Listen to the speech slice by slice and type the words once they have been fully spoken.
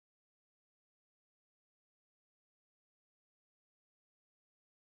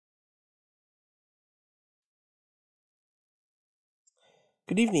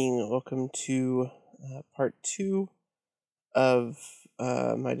Good evening. Welcome to part two of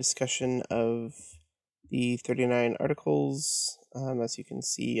my discussion of the 39 articles. As you can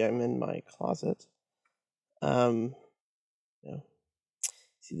see, I'm in my closet. You know,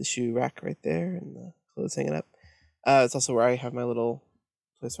 see the shoe rack right there and the clothes hanging up. It's also where I have my little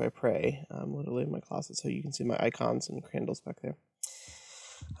place where I pray, literally in my closet, so you can see my icons and candles back there.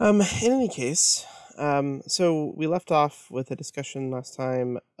 In any case, so we left off with a discussion last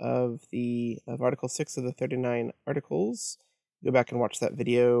time of Article 6 of the 39 articles. Go back and watch that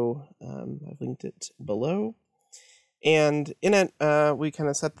video. I've linked it below. And in it, we kind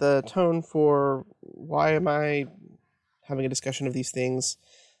of set the tone for why am I having a discussion of these things?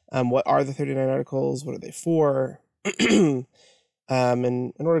 What are the 39 articles? What are they for? And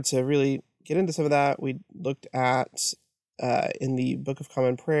in order to really get into some of that, we looked at in the Book of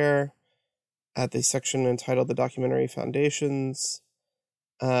Common Prayer, at the section entitled The Documentary Foundations,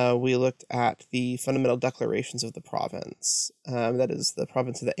 we looked at the fundamental declarations of the province. That is the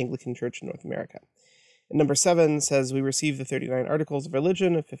province of the Anglican Church in North America. And number 7 says, we receive the 39 Articles of Religion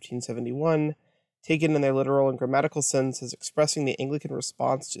of 1571, taken in their literal and grammatical sense as expressing the Anglican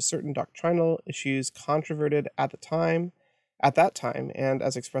response to certain doctrinal issues controverted at that time, and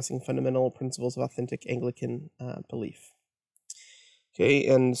as expressing fundamental principles of authentic Anglican belief. Okay,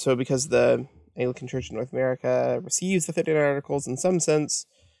 and so because the Anglican Church in North America receives the 39 Articles in some sense,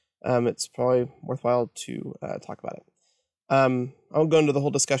 it's probably worthwhile to talk about it. I won't go into the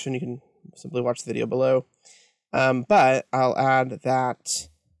whole discussion. You can simply watch the video below. But I'll add that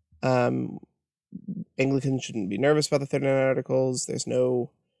Anglicans shouldn't be nervous about the 39 Articles. It's not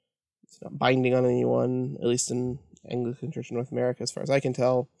binding on anyone, at least in Anglican Church in North America, as far as I can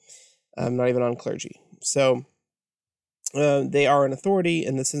tell, not even on clergy. So they are an authority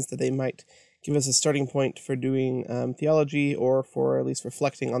in the sense that they might give us a starting point for doing theology, or for at least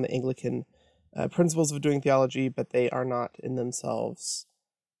reflecting on the Anglican principles of doing theology, but they are not in themselves,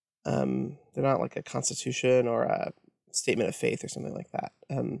 they're not like a constitution or a statement of faith or something like that,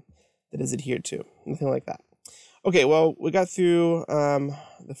 that is adhered to. Nothing like that. Okay, well, we got through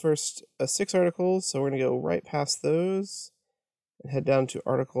the first 6 articles, so we're going to go right past those and head down to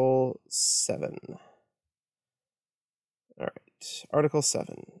Article 7. All right, Article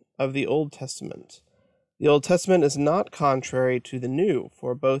 7 of the Old Testament. The Old Testament is not contrary to the New,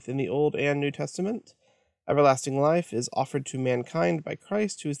 for both in the Old and New Testament, everlasting life is offered to mankind by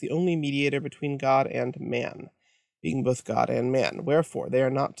Christ, who is the only mediator between God and man, being both God and man. Wherefore they are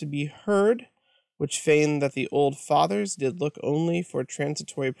not to be heard, which feign that the old fathers did look only for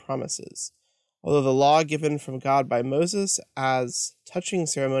transitory promises. Although the law given from God by Moses, as touching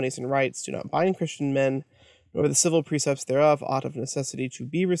ceremonies and rites, do not bind Christian men, nor the civil precepts thereof ought of necessity to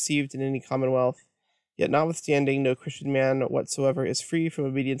be received in any commonwealth, yet notwithstanding no Christian man whatsoever is free from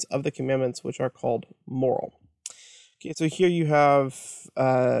obedience of the commandments which are called moral. Okay, so here you have,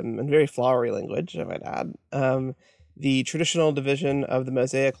 in very flowery language, I might add, the traditional division of the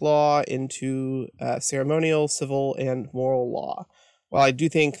Mosaic law into ceremonial, civil, and moral law. While I do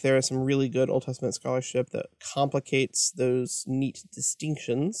think there is some really good Old Testament scholarship that complicates those neat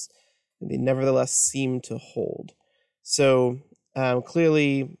distinctions, they nevertheless seem to hold. So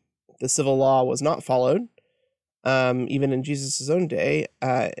clearly the civil law was not followed, even in Jesus' own day,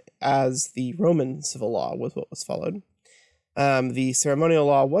 as the Roman civil law was what was followed. The ceremonial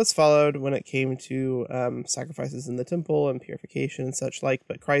law was followed when it came to sacrifices in the temple and purification and such like,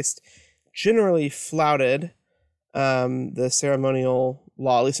 but Christ generally flouted the ceremonial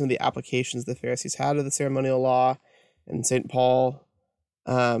law, at least some of the applications the Pharisees had of the ceremonial law, and St. Paul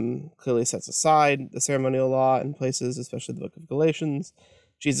clearly sets aside the ceremonial law in places, especially the book of Galatians.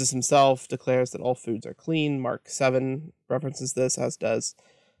 Jesus himself declares that all foods are clean. Mark 7 references this, as does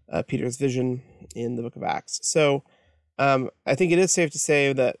Peter's vision in the book of Acts. So I think it is safe to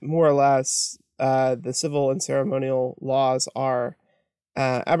say that more or less the civil and ceremonial laws are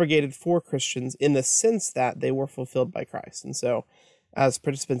abrogated for Christians in the sense that they were fulfilled by Christ. And so as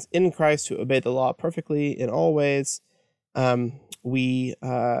participants in Christ who obey the law perfectly in all ways, we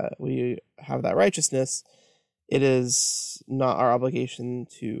have that righteousness. It is not our obligation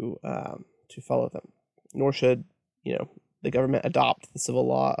to follow them, nor should the government adopt the civil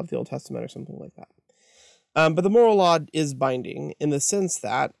law of the Old Testament or something like that. But the moral law is binding in the sense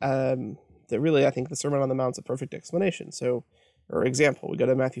that really I think the Sermon on the Mount's a perfect explanation. So, or example, we go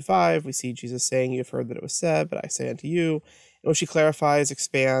to Matthew 5, we see Jesus saying, "You have heard that it was said, but I say unto you," in which he clarifies,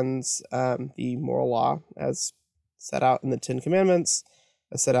 expands the moral law as set out in the 10 Commandments,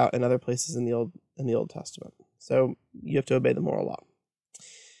 as set out in other places in the Old Testament. So you have to obey the moral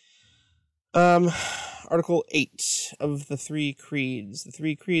law. Article 8 of the three creeds. The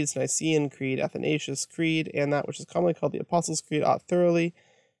three creeds, Nicene Creed, Athanasius Creed, and that which is commonly called the Apostles' Creed, ought thoroughly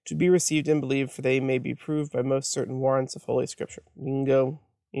to be received and believed, for they may be proved by most certain warrants of Holy Scripture. You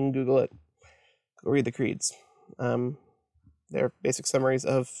can Google it. Go read the creeds. They're basic summaries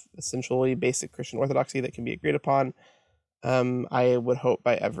of essentially basic Christian orthodoxy that can be agreed upon. I would hope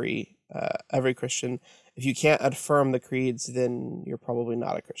by every Christian. If you can't affirm the creeds, then you're probably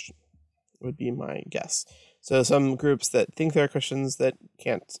not a Christian, would be my guess. So some groups that think they're Christians that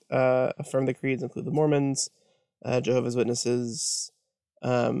can't affirm the creeds include the Mormons, Jehovah's Witnesses.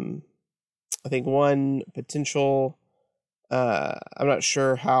 I think one potential, I'm not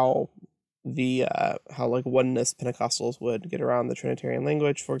sure how like oneness Pentecostals would get around the Trinitarian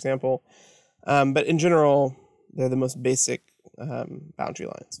language, for example. But in general, they're the most basic boundary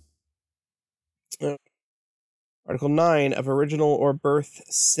lines. Article 9 of original or birth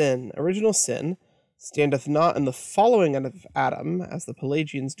sin. Original sin standeth not in the following of Adam, as the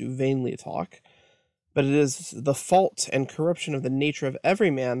Pelagians do vainly talk, but it is the fault and corruption of the nature of every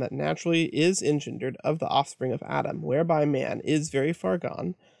man that naturally is engendered of the offspring of Adam, whereby man is very far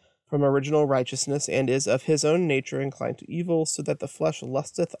gone from original righteousness, and is of his own nature inclined to evil, so that the flesh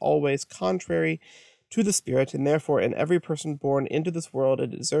lusteth always contrary to the Spirit, and therefore in every person born into this world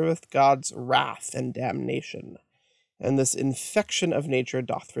it deserveth God's wrath and damnation. And this infection of nature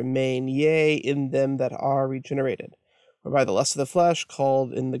doth remain, yea, in them that are regenerated, whereby the lust of the flesh,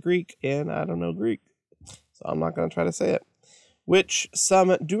 called in the Greek, and I don't know Greek, so I'm not going to try to say it, which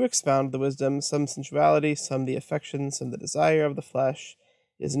some do expound the wisdom, some sensuality, some the affection, some the desire of the flesh,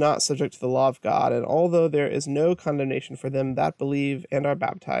 is not subject to the law of God, and although there is no condemnation for them that believe and are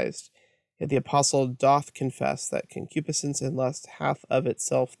baptized, yet the apostle doth confess that concupiscence and lust hath of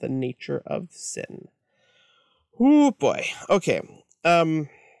itself the nature of sin. Ooh, boy. Okay. Well,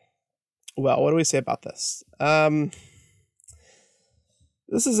 what do we say about this?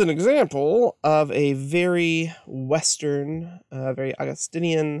 This is an example of a very Western, very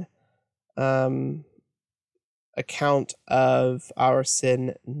Augustinian account of our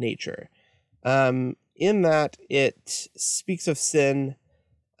sin nature, in that it speaks of sin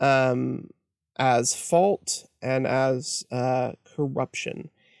as fault and as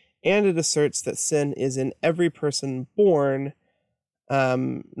corruption, and it asserts that sin is in every person born,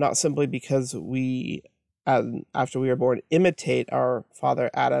 not simply because we, after we are born, imitate our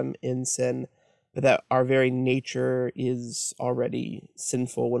father Adam in sin, but that our very nature is already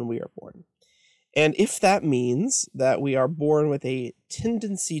sinful when we are born. And if that means that we are born with a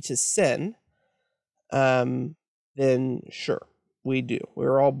tendency to sin, then sure, we do.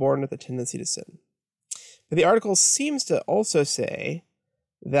 We're all born with a tendency to sin. But the article seems to also say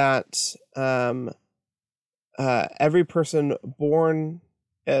that every person born,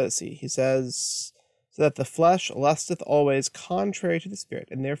 he says, so that the flesh lusteth always contrary to the Spirit,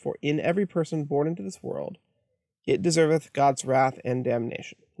 and therefore in every person born into this world, it deserveth God's wrath and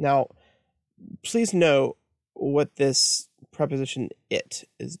damnation. Now, please note what this preposition "it"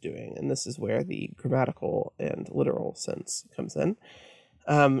 is doing, and this is where the grammatical and literal sense comes in.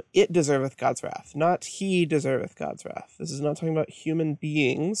 It deserveth God's wrath, not he deserveth God's wrath. This is not talking about human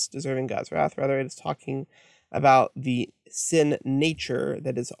beings deserving God's wrath. Rather, it is talking about the sin nature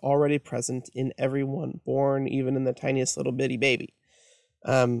that is already present in everyone born, even in the tiniest little bitty baby.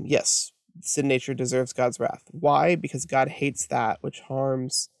 Yes, sin nature deserves God's wrath. Why? Because God hates that which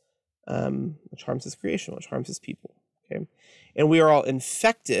harms his creation, which harms his people. Okay, and we are all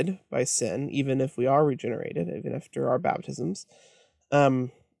infected by sin, even if we are regenerated, even after our baptisms.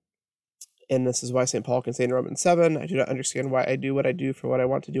 And this is why St. Paul can say in Romans 7, I do not understand why I do what I do, for what I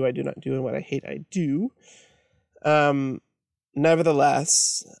want to do I do not do, and what I hate I do.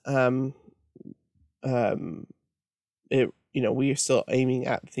 Nevertheless, we are still aiming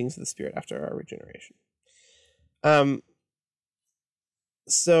at things of the Spirit after our regeneration.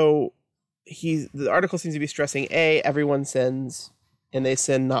 So the article seems to be stressing, everyone sins, and they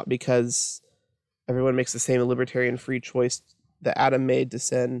sin not because everyone makes the same libertarian free choice that Adam made to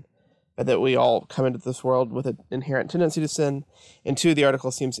sin, but that we all come into this world with an inherent tendency to sin. And two, the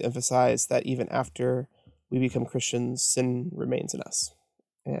article seems to emphasize that even after we become Christians, sin remains in us.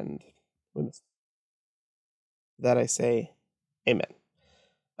 And with that I say, amen.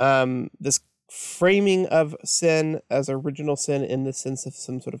 This framing of sin as original sin in the sense of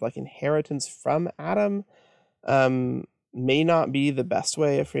some sort of like inheritance from Adam may not be the best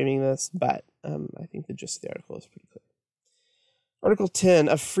way of framing this, but I think the gist of the article is pretty clear. Article 10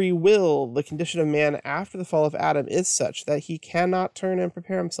 of free will. The condition of man after the fall of Adam is such that he cannot turn and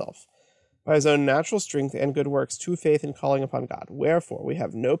prepare himself, by his own natural strength and good works to faith and calling upon God. Wherefore we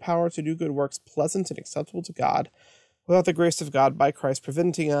have no power to do good works pleasant and acceptable to God without the grace of God by Christ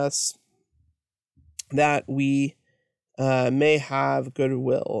preventing us, that we may have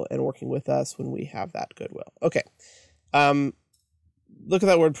goodwill and working with us when we have that goodwill. Okay. Look at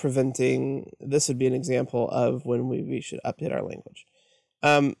that word preventing. This would be an example of when we should update our language.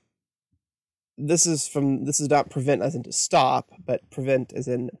 This is not prevent as in to stop, but prevent as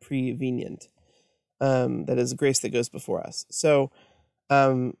in prevenient. That is grace that goes before us. So,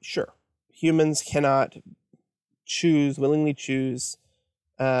 sure, humans cannot willingly choose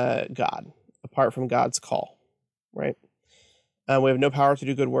God apart from God's call, right? We have no power to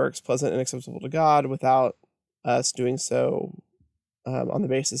do good works, pleasant and acceptable to God, without us doing so on the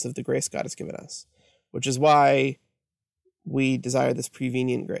basis of the grace God has given us, which is why we desire this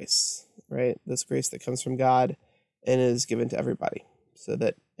prevenient grace, right? This grace that comes from God and is given to everybody so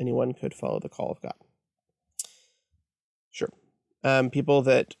that anyone could follow the call of God. Sure. People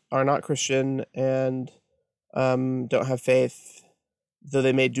that are not Christian and don't have faith, though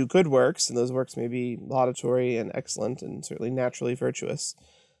they may do good works, and those works may be laudatory and excellent and certainly naturally virtuous,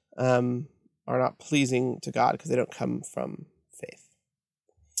 are not pleasing to God because they don't come from faith.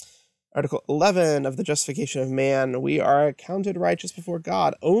 Article 11 of the justification of man, we are accounted righteous before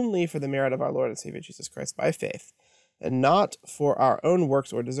God only for the merit of our Lord and Savior Jesus Christ by faith, and not for our own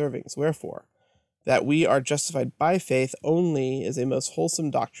works or deservings. Wherefore, that we are justified by faith only is a most wholesome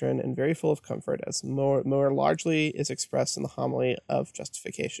doctrine and very full of comfort, as more largely is expressed in the homily of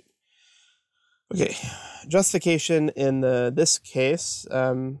justification. Okay, justification in this case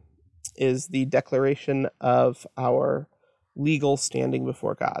is the declaration of our legal standing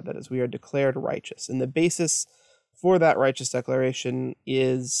before God. That is, we are declared righteous. And the basis for that righteous declaration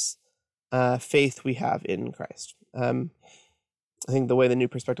is faith we have in Christ. I think the way the New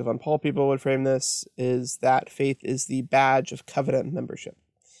Perspective on Paul people would frame this is that faith is the badge of covenant membership.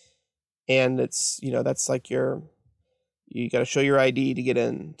 And it's, that's like you got to show your ID to get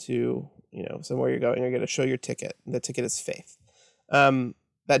into, somewhere you're going. You're going to show your ticket. The ticket is faith.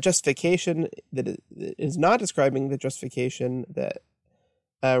 That justification that is not describing the justification that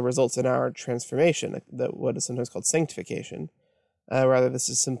results in our transformation, what is sometimes called sanctification. Rather, this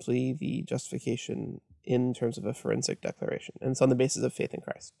is simply the justification in terms of a forensic declaration. And it's on the basis of faith in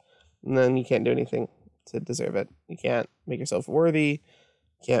Christ. And then you can't do anything to deserve it. You can't make yourself worthy.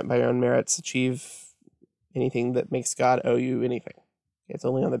 You can't, by your own merits, achieve anything that makes God owe you anything. It's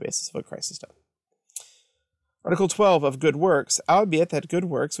only on the basis of what Christ has done. Article 12 of good works, albeit that good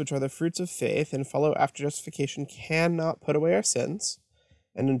works, which are the fruits of faith and follow after justification, cannot put away our sins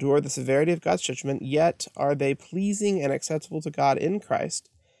and endure the severity of God's judgment, yet are they pleasing and acceptable to God in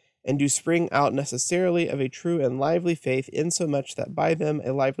Christ, and do spring out necessarily of a true and lively faith, insomuch that by them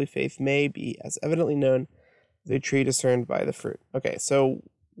a lively faith may be as evidently known as a tree discerned by the fruit. Okay, so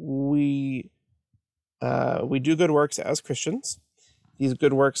we do good works as Christians. These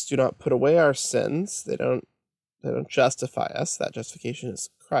good works do not put away our sins. They don't justify us. That justification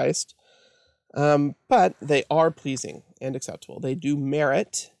is Christ. But they are pleasing and acceptable. They do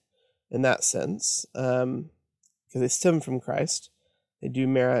merit in that sense, because they stem from Christ. They do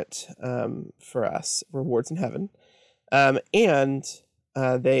merit for us rewards in heaven. And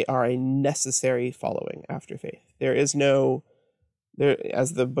they are a necessary following after faith. As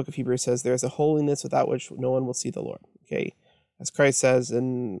the book of Hebrews says, there is a holiness without which no one will see the Lord. Okay, as Christ says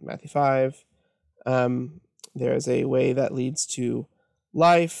in Matthew 5, there is a way that leads to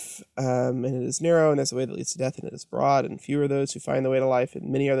life, and it is narrow, and there's a way that leads to death, and it is broad, and few are those who find the way to life, and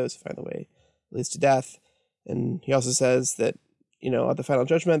many are those who find the way that leads to death. And he also says that, at the final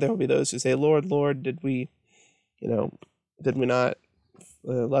judgment, there will be those who say, Lord, Lord, did we not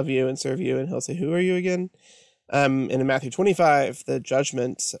love you and serve you? And he'll say, who are you again? And in Matthew 25, the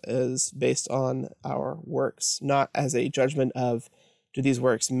judgment is based on our works, not as a judgment of, do these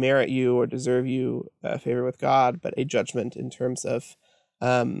works merit you or deserve you favor with God, but a judgment in terms of,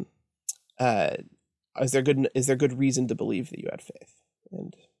 is there good reason to believe that you had faith?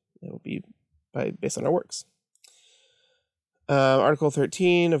 And it will be based on our works. Article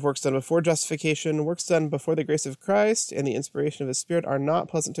 13 of works done before justification. Works done before the grace of Christ and the inspiration of his Spirit are not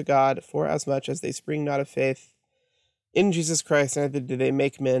pleasant to God, for as much as they spring not of faith in Jesus Christ, neither do they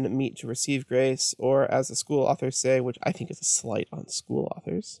make men meet to receive grace, or as the school authors say, which I think is a slight on school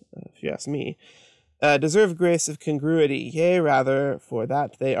authors, if you ask me, deserve grace of congruity, yea, rather, for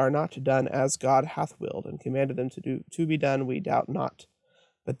that they are not done as God hath willed and commanded them to be done, we doubt not,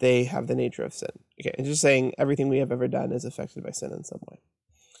 but they have the nature of sin. Okay, it's just saying everything we have ever done is affected by sin in some way.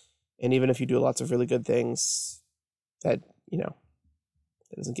 And even if you do lots of really good things, that,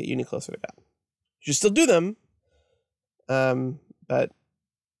 That doesn't get you any closer to God. You should still do them, but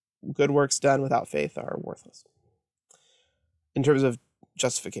good works done without faith are worthless. In terms of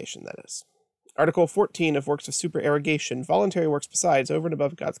justification, that is. Article 14 of works of supererogation, voluntary works besides, over and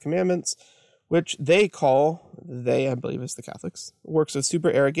above God's commandments, which they call, I believe is the Catholics, works of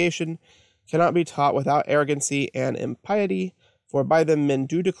supererogation, cannot be taught without arrogancy and impiety, for by them men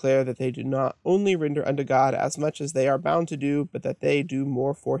do declare that they do not only render unto God as much as they are bound to do, but that they do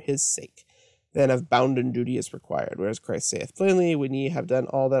more for his sake than of bounden duty is required. Whereas Christ saith plainly, when ye have done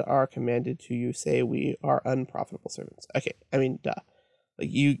all that are commanded to you, say we are unprofitable servants. Okay, I mean, duh. Like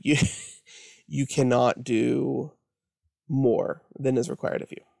you you cannot do more than is required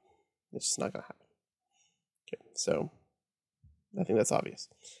of you. It's just not going to happen. Okay, so I think that's obvious.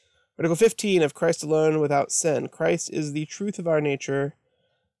 Article 15 of Christ alone without sin. Christ is the truth of our nature.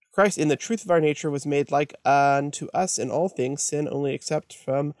 Christ in the truth of our nature was made like unto us in all things, sin only except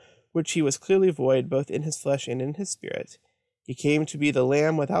from which he was clearly void, both in his flesh and in his spirit. He came to be the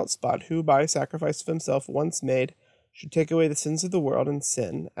Lamb without spot, who, by sacrifice of himself once made, should take away the sins of the world, and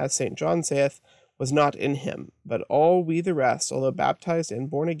sin, as St. John saith, was not in him. But all we the rest, although baptized and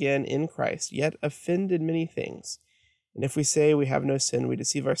born again in Christ, yet offend in many things. And if we say we have no sin, we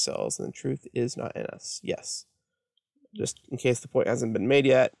deceive ourselves, and the truth is not in us. Yes. Just in case the point hasn't been made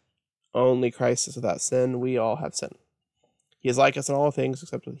yet, only Christ is without sin. We all have sin. He is like us in all things,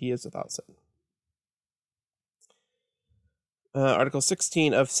 except that he is without sin. Article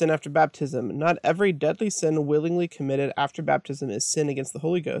 16 of sin after baptism. Not every deadly sin willingly committed after baptism is sin against the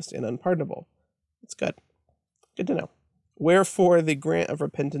Holy Ghost and unpardonable. That's good. Good to know. Wherefore the grant of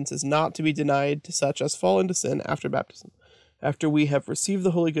repentance is not to be denied to such as fall into sin after baptism. After we have received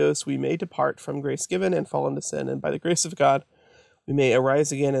the Holy Ghost, we may depart from grace given and fall into sin, and by the grace of God we may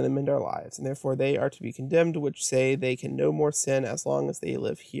arise again and amend our lives. And therefore they are to be condemned which say they can no more sin as long as they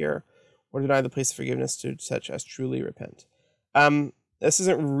live here, or deny the place of forgiveness to such as truly repent. This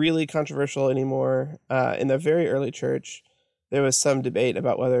isn't really controversial anymore. In the very early church, there was some debate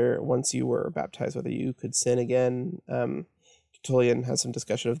about whether once you were baptized, whether you could sin again. Tertullian has some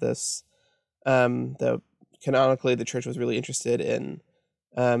discussion of this. Though canonically, the church was really interested in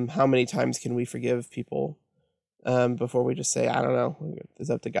how many times can we forgive people before we just say, I don't know, it's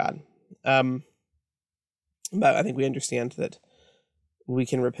up to God. But I think we understand that we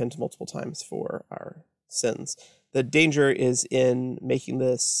can repent multiple times for our sins. The danger is in making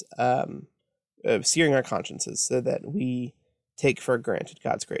this searing our consciences so that we take for granted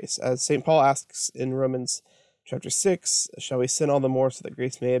God's grace. As St. Paul asks in Romans chapter 6, shall we sin all the more so that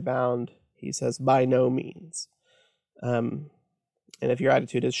grace may abound? He says, by no means. And if your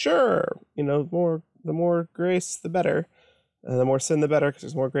attitude is, sure, the more grace, the better, the more sin, the better, because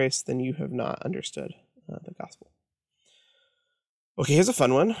there's more grace, then you have not understood the gospel. Okay, here's a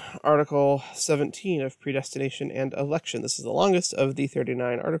fun one. Article 17 of predestination and election. This is the longest of the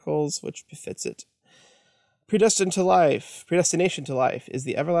 39 articles, which befits it. Predestination to life is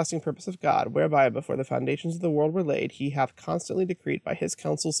the everlasting purpose of God, whereby before the foundations of the world were laid, he hath constantly decreed by his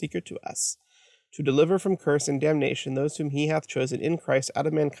counsel secret to us, to deliver from curse and damnation those whom he hath chosen in Christ out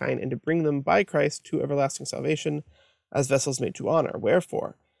of mankind, and to bring them by Christ to everlasting salvation, as vessels made to honor.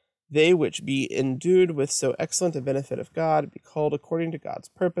 Wherefore, they which be endued with so excellent a benefit of God be called according to God's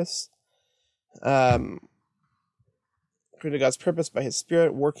purpose. According to God's purpose by his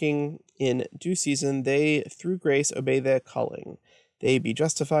Spirit working in due season, they through grace obey their calling. They be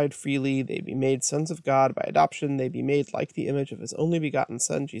justified freely, they be made sons of God by adoption, they be made like the image of his only begotten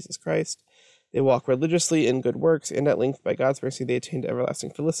Son, Jesus Christ. They walk religiously in good works, and at length by God's mercy they attain to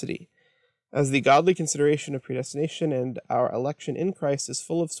everlasting felicity. As the godly consideration of predestination and our election in Christ is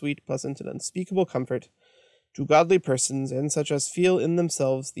full of sweet, pleasant, and unspeakable comfort to godly persons, and such as feel in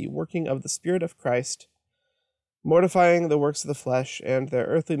themselves the working of the Spirit of Christ, mortifying the works of the flesh and their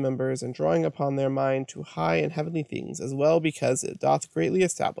earthly members, and drawing upon their mind to high and heavenly things, as well because it doth greatly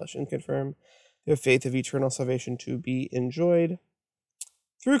establish and confirm their faith of eternal salvation to be enjoyed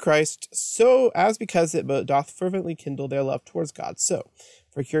through Christ, so as because it doth fervently kindle their love towards God. So,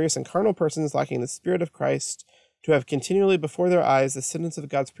 for curious and carnal persons lacking the Spirit of Christ, to have continually before their eyes the sentence of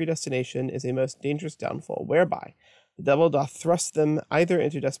God's predestination is a most dangerous downfall, whereby the devil doth thrust them either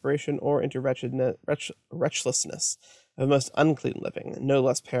into desperation or into wretchlessness of most unclean living, no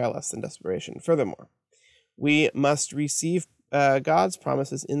less perilous than desperation. Furthermore, we must receive God's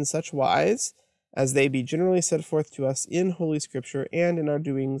promises in such wise as they be generally set forth to us in Holy Scripture, and in our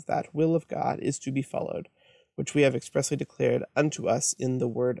doings that will of God is to be followed, which we have expressly declared unto us in the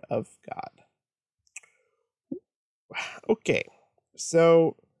word of God. Okay,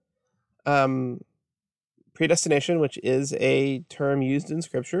 so predestination, which is a term used in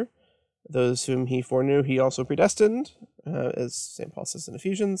Scripture. Those whom he foreknew, he also predestined, as St. Paul says in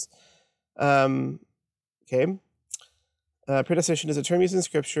Ephesians. Predestination is a term used in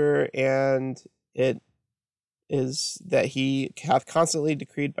Scripture, and it is that he hath constantly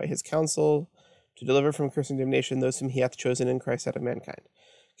decreed by his counsel to deliver from curse and damnation those whom he hath chosen in Christ out of mankind.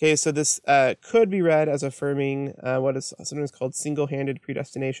 Okay, so this could be read as affirming what is sometimes called single-handed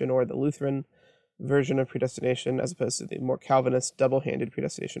predestination, or the Lutheran version of predestination, as opposed to the more Calvinist double-handed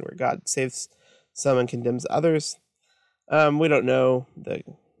predestination, where God saves some and condemns others. We don't know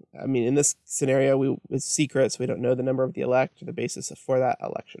in this scenario, it's secret, so we don't know the number of the elect or the basis for that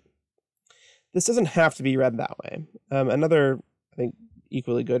election. This doesn't have to be read that way. Another, I think,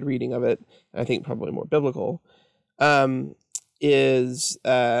 equally good reading of it, and I think probably more biblical, is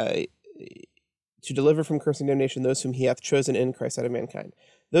to deliver from curse and damnation those whom he hath chosen in Christ out of mankind.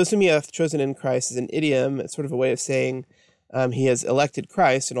 Those whom he hath chosen in Christ is an idiom. It's sort of a way of saying he has elected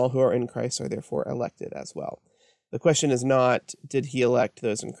Christ, and all who are in Christ are therefore elected as well. The question is not, did he elect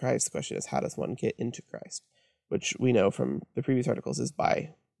those in Christ? The question is, how does one get into Christ? Which we know from the previous articles is by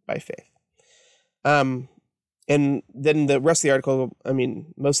faith. And then the rest of the article,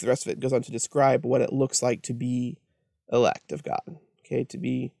 most of the rest of it goes on to describe what it looks like to be elect of God, okay, to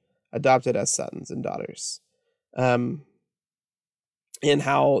be adopted as sons and daughters, and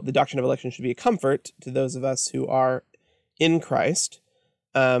how the doctrine of election should be a comfort to those of us who are in Christ,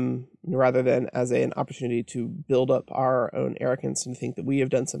 rather than as an opportunity to build up our own arrogance and think that we have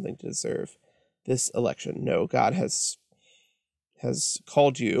done something to deserve this election. No, God has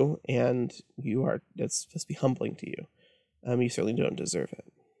called you, and it's supposed to be humbling to you. You certainly don't deserve it.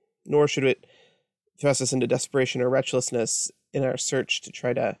 Nor should it thrust us into desperation or wretchlessness in our search to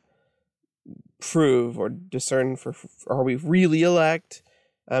try to prove or discern for are we really elect?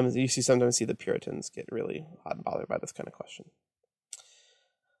 You sometimes see the Puritans get really hot and bothered by this kind of question.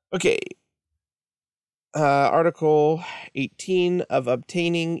 Okay. Article 18 of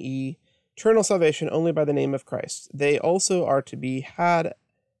obtaining eternal salvation only by the name of Christ. They also are to be had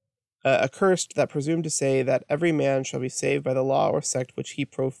accursed that presume to say that every man shall be saved by the law or sect which he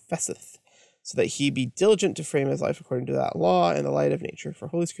professeth, so that he be diligent to frame his life according to that law in the light of nature. For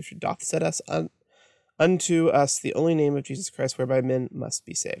Holy Scripture doth set us unto us the only name of Jesus Christ, whereby men must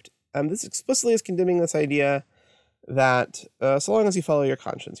be saved. This explicitly is condemning this idea that so long as you follow your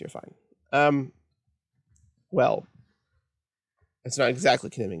conscience, you're fine. Well, it's not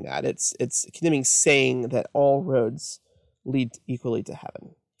exactly condemning that. It's condemning saying that all roads lead equally to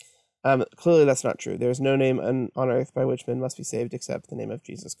heaven. Clearly, that's not true. There is no name on earth by which men must be saved except the name of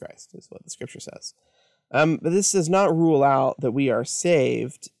Jesus Christ, is what the Scripture says. But this does not rule out that we are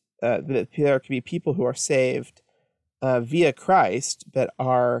saved, that there could be people who are saved via Christ, but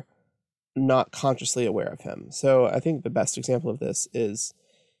are not consciously aware of him. So I think the best example of this is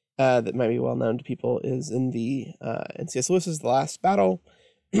that might be well known to people is in C.S. Lewis's The Last Battle.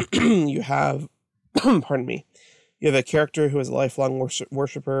 You have, pardon me, you have a character who is a lifelong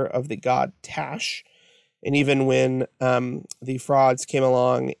worshiper of the god Tash, and even when the frauds came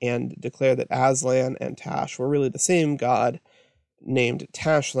along and declared that Aslan and Tash were really the same god named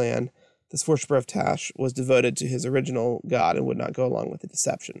Tashlan, this worshiper of Tash was devoted to his original god and would not go along with the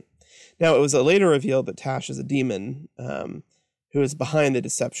deception. Now, it was later revealed that Tash is a demon who is behind the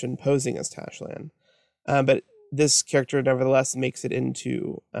deception, posing as Tashlan. But this character, nevertheless, makes it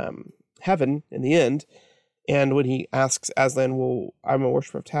into heaven in the end. And when he asks Aslan, well, I'm a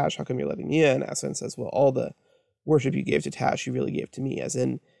worshiper of Tash, how come you're letting me in? Aslan says, well, all the worship you gave to Tash, you really gave to me, as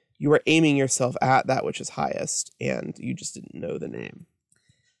in you were aiming yourself at that which is highest, and you just didn't know the name.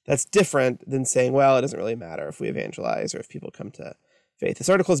 That's different than saying, well, it doesn't really matter if we evangelize or if people come to faith. This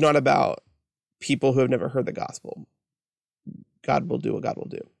article is not about people who have never heard the gospel. God will do what God will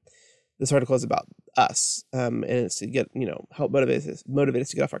do. This article is about us, and it's to get, help motivate us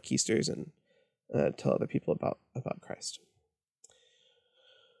to get off our keisters and tell other people about Christ.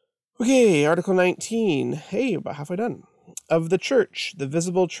 Okay, Article 19. Hey, about halfway done. Of the church, the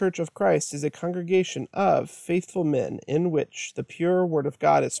visible church of Christ is a congregation of faithful men in which the pure word of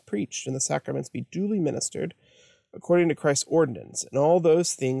God is preached and the sacraments be duly ministered according to Christ's ordinance, and all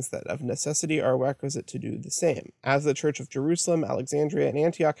those things that of necessity are requisite to do the same. As the church of Jerusalem, Alexandria, and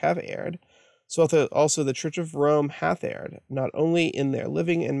Antioch have erred, so also the church of Rome hath erred, not only in their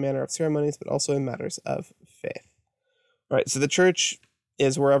living and manner of ceremonies, but also in matters of faith. All right, so the church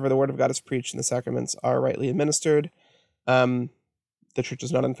is wherever the word of God is preached and the sacraments are rightly administered. The church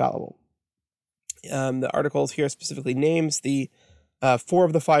is not infallible. The article here specifically names the 4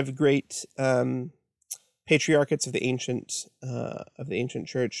 of the 5 great patriarchates of the ancient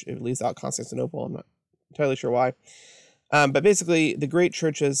church. It leaves out Constantinople. I'm not entirely sure why. But basically, the great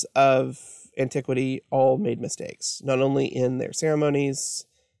churches of antiquity all made mistakes, not only in their ceremonies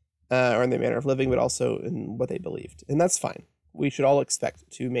or in their manner of living, but also in what they believed. And that's fine. We should all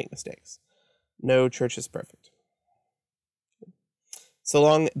expect to make mistakes. No church is perfect.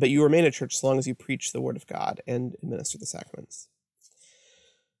 But you remain a church so long as you preach the word of God and administer the sacraments.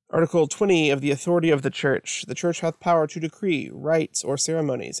 Article 20 of the authority of the church. The church hath power to decree rites or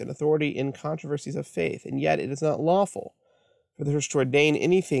ceremonies and authority in controversies of faith, and yet it is not lawful for the church to ordain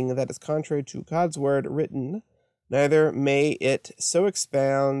anything that is contrary to God's word written, neither may it so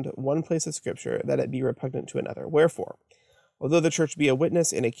expound one place of Scripture that it be repugnant to another. Wherefore, although the church be a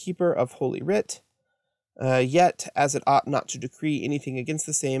witness and a keeper of holy writ, yet as it ought not to decree anything against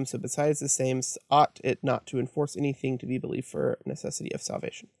the same, so besides the same ought it not to enforce anything to be believed for necessity of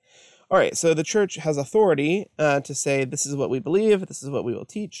salvation. All right, so the church has authority to say this is what we believe, this is what we will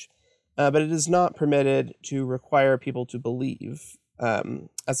teach, but it is not permitted to require people to believe on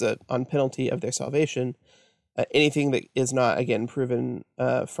penalty of their salvation anything that is not, again, proven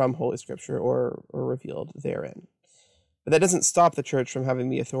from Holy Scripture or revealed therein. But that doesn't stop the church from having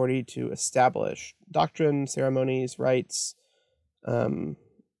the authority to establish doctrine, ceremonies, rites,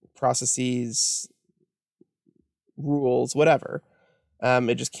 processes, rules, whatever.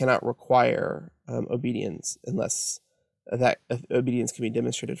 It just cannot require obedience unless that obedience can be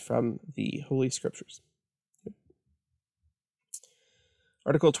demonstrated from the Holy Scriptures.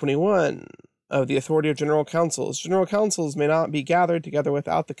 Article 21 of the authority of general councils. General councils may not be gathered together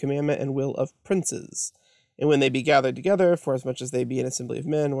without the commandment and will of princes. And when they be gathered together, forasmuch as they be an assembly of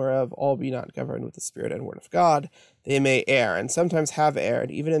men, whereof all be not governed with the Spirit and word of God, they may err, and sometimes have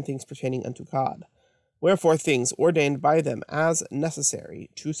erred, even in things pertaining unto God. Wherefore things ordained by them as necessary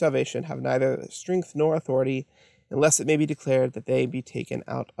to salvation have neither strength nor authority, unless it may be declared that they be taken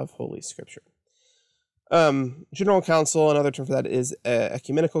out of Holy Scripture. General council, another term for that is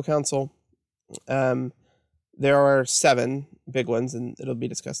ecumenical council. There are 7 big ones, and it'll be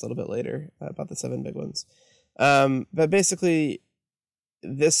discussed a little bit later about the 7 big ones. But basically,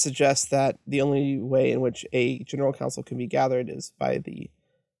 this suggests that the only way in which a general council can be gathered is by the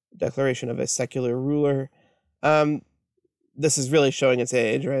declaration of a secular ruler. This is really showing its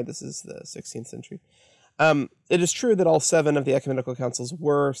age, right? This is the 16th century. It is true that all 7 of the ecumenical councils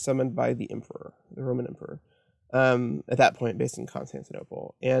were summoned by the emperor, the Roman emperor, at that point based in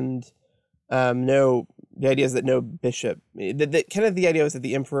Constantinople. And the idea is that no bishop, the idea was that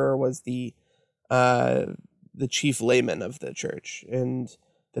the emperor was the chief layman of the church, and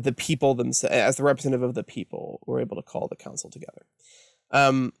that the people themselves, as the representative of the people, were able to call the council together.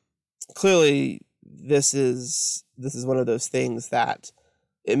 Clearly, this is one of those things that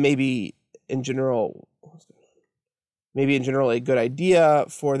it may be in general a good idea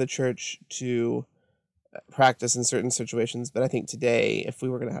for the church to practice in certain situations, but I think today, if we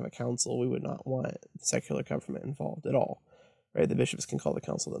were going to have a council, we would not want the secular government involved at all, right? The bishops can call the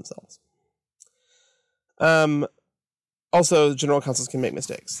council themselves. Also, general councils can make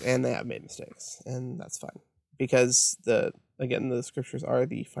mistakes, and they have made mistakes, and that's fine, because the Scriptures are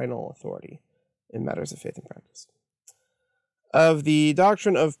the final authority in matters of faith and practice. Of the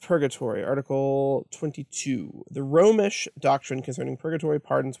doctrine of purgatory, Article 22, the Romish doctrine concerning purgatory,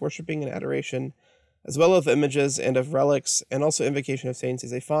 pardons, worshipping, and adoration, as well of images and of relics, and also invocation of saints,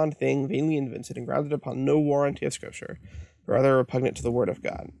 is a fond thing, vainly invented, and grounded upon no warranty of Scripture, but rather repugnant to the Word of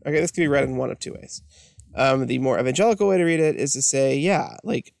God. Okay, this can be read in one of 2 ways. The more evangelical way to read it is to say,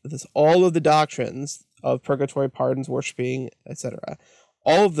 all of the doctrines of purgatory, pardons, worshipping, etc.,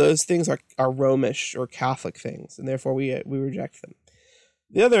 all of those things are Romish or Catholic things, and therefore we reject them.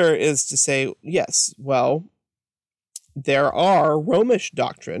 The other is to say, yes, well, there are Romish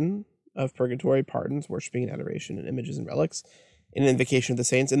doctrine of purgatory, pardons, worshipping, and adoration, and images and relics, and invocation of the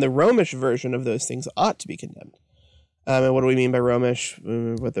saints, and the Romish version of those things ought to be condemned. And what do we mean by Romish?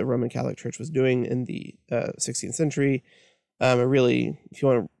 What the Roman Catholic Church was doing in the 16th century. Really, if you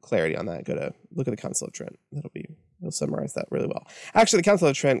want clarity on that, look at the Council of Trent. It'll summarize that really well. Actually, the Council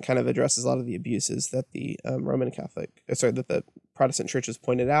of Trent kind of addresses a lot of the abuses that the that the Protestant churches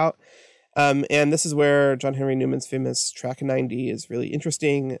pointed out. And this is where John Henry Newman's famous Tract 90 is really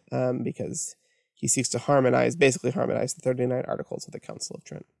interesting, because he seeks to basically harmonize the 39 articles of the Council of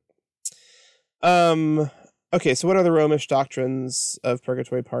Trent. Okay, so what are the Romish doctrines of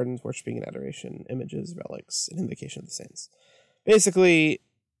purgatory, pardons, worshipping, and adoration, images, relics, and invocation of the saints? Basically,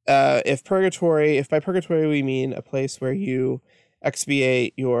 if by purgatory we mean a place where you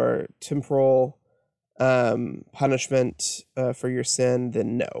expiate your temporal punishment for your sin,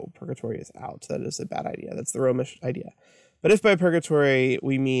 then no, purgatory is out. That is a bad idea. That's the Romish idea. But if by purgatory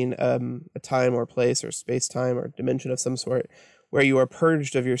we mean a time or place or space-time or dimension of some sort where you are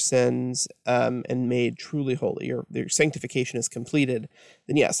purged of your sins and made truly holy, your sanctification is completed,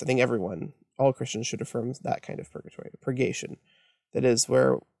 then yes, I think all Christians should affirm that kind of purgatory, purgation. That is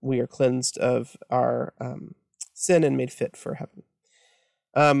where we are cleansed of our sin and made fit for heaven.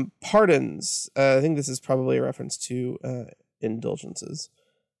 Pardons. I think this is probably a reference to indulgences.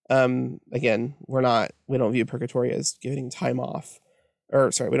 Again, we don't view purgatory as giving time off,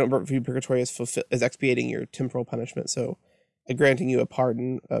 we don't view purgatory as expiating your temporal punishment. So, granting you a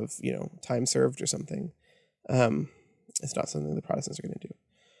pardon of time served or something, it's not something the Protestants are going to do.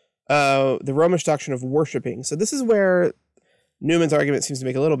 The Romish doctrine of worshiping. So this is where Newman's argument seems to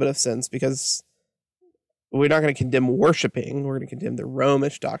make a little bit of sense, because we're not going to condemn worshiping. We're going to condemn the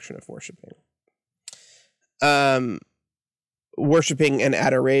Romish doctrine of worshiping. Worshiping and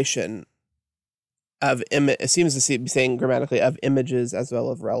adoration of it seems to be saying grammatically of images as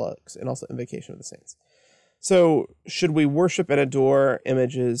well as relics, and also invocation of the saints. So should we worship and adore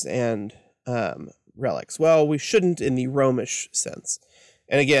images and relics? Well, we shouldn't in the Romish sense.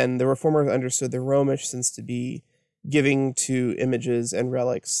 And again, the Reformers understood the Romish sense to be giving to images and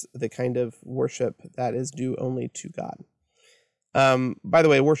relics the kind of worship that is due only to God. By the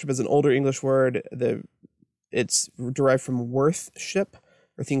way, worship is an older English word. It's derived from worthship,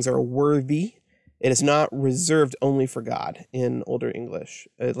 or things are worthy. It is not reserved only for God in older English,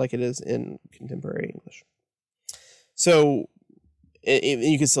 like it is in contemporary English. So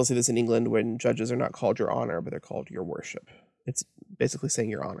you can still see this in England when judges are not called your honor, but they're called your worship. It's basically saying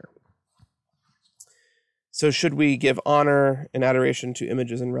your honor. So should we give honor and adoration to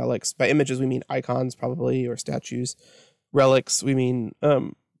images and relics? By images, we mean icons, probably, or statues. Relics, we mean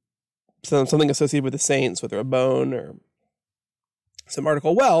something associated with the saints, whether a bone or some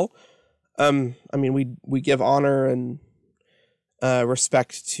article. Well, we give honor and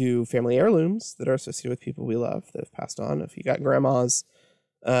respect to family heirlooms that are associated with people we love that have passed on. If you got grandma's,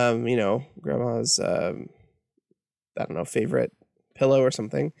 favorite pillow or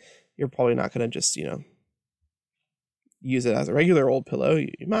something, you're probably not going to just, use it as a regular old pillow.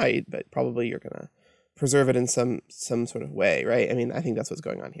 You might, but probably you're going to preserve it in some sort of way, right? I mean, I think that's what's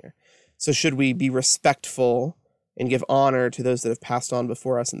going on here. So should we be respectful and give honor to those that have passed on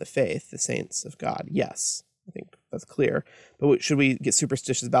before us in the faith, the saints of God? Yes, I think that's clear. But should we get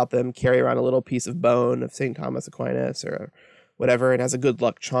superstitious about them, carry around a little piece of bone of St. Thomas Aquinas or whatever, and as a good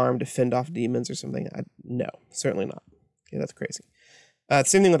luck charm to fend off demons or something? No, certainly not. Okay, that's crazy.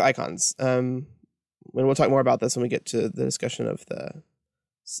 Same thing with icons. And we'll talk more about this when we get to the discussion of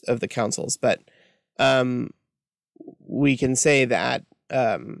the councils. But we can say that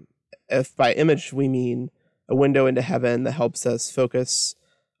if by image we mean a window into heaven that helps us focus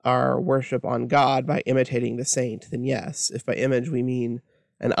our worship on God by imitating the saint, then yes. If by image we mean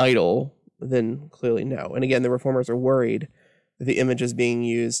an idol, then clearly no. And again, the Reformers are worried that the image is being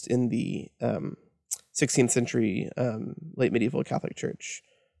used in the 16th century late medieval Catholic Church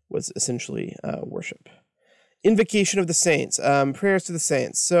was essentially worship. Invocation of the saints, prayers to the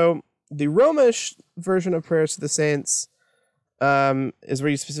saints. So the Romish version of prayers to the saints is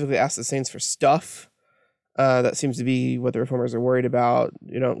where you specifically ask the saints for stuff. That seems to be what the Reformers are worried about.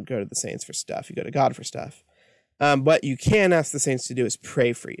 You don't go to the saints for stuff. You go to God for stuff. But you can ask the saints to do is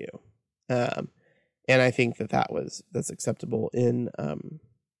pray for you. And I think that's acceptable in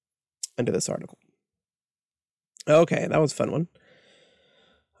under this article. Okay, that was a fun one.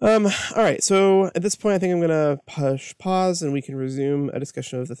 All right, so at this point, I think I'm going to push pause and we can resume a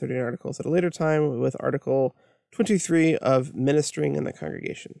discussion of the 39 articles at a later time with Article 23 of Ministering in the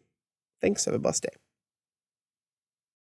Congregation. Thanks. Have a blessed day.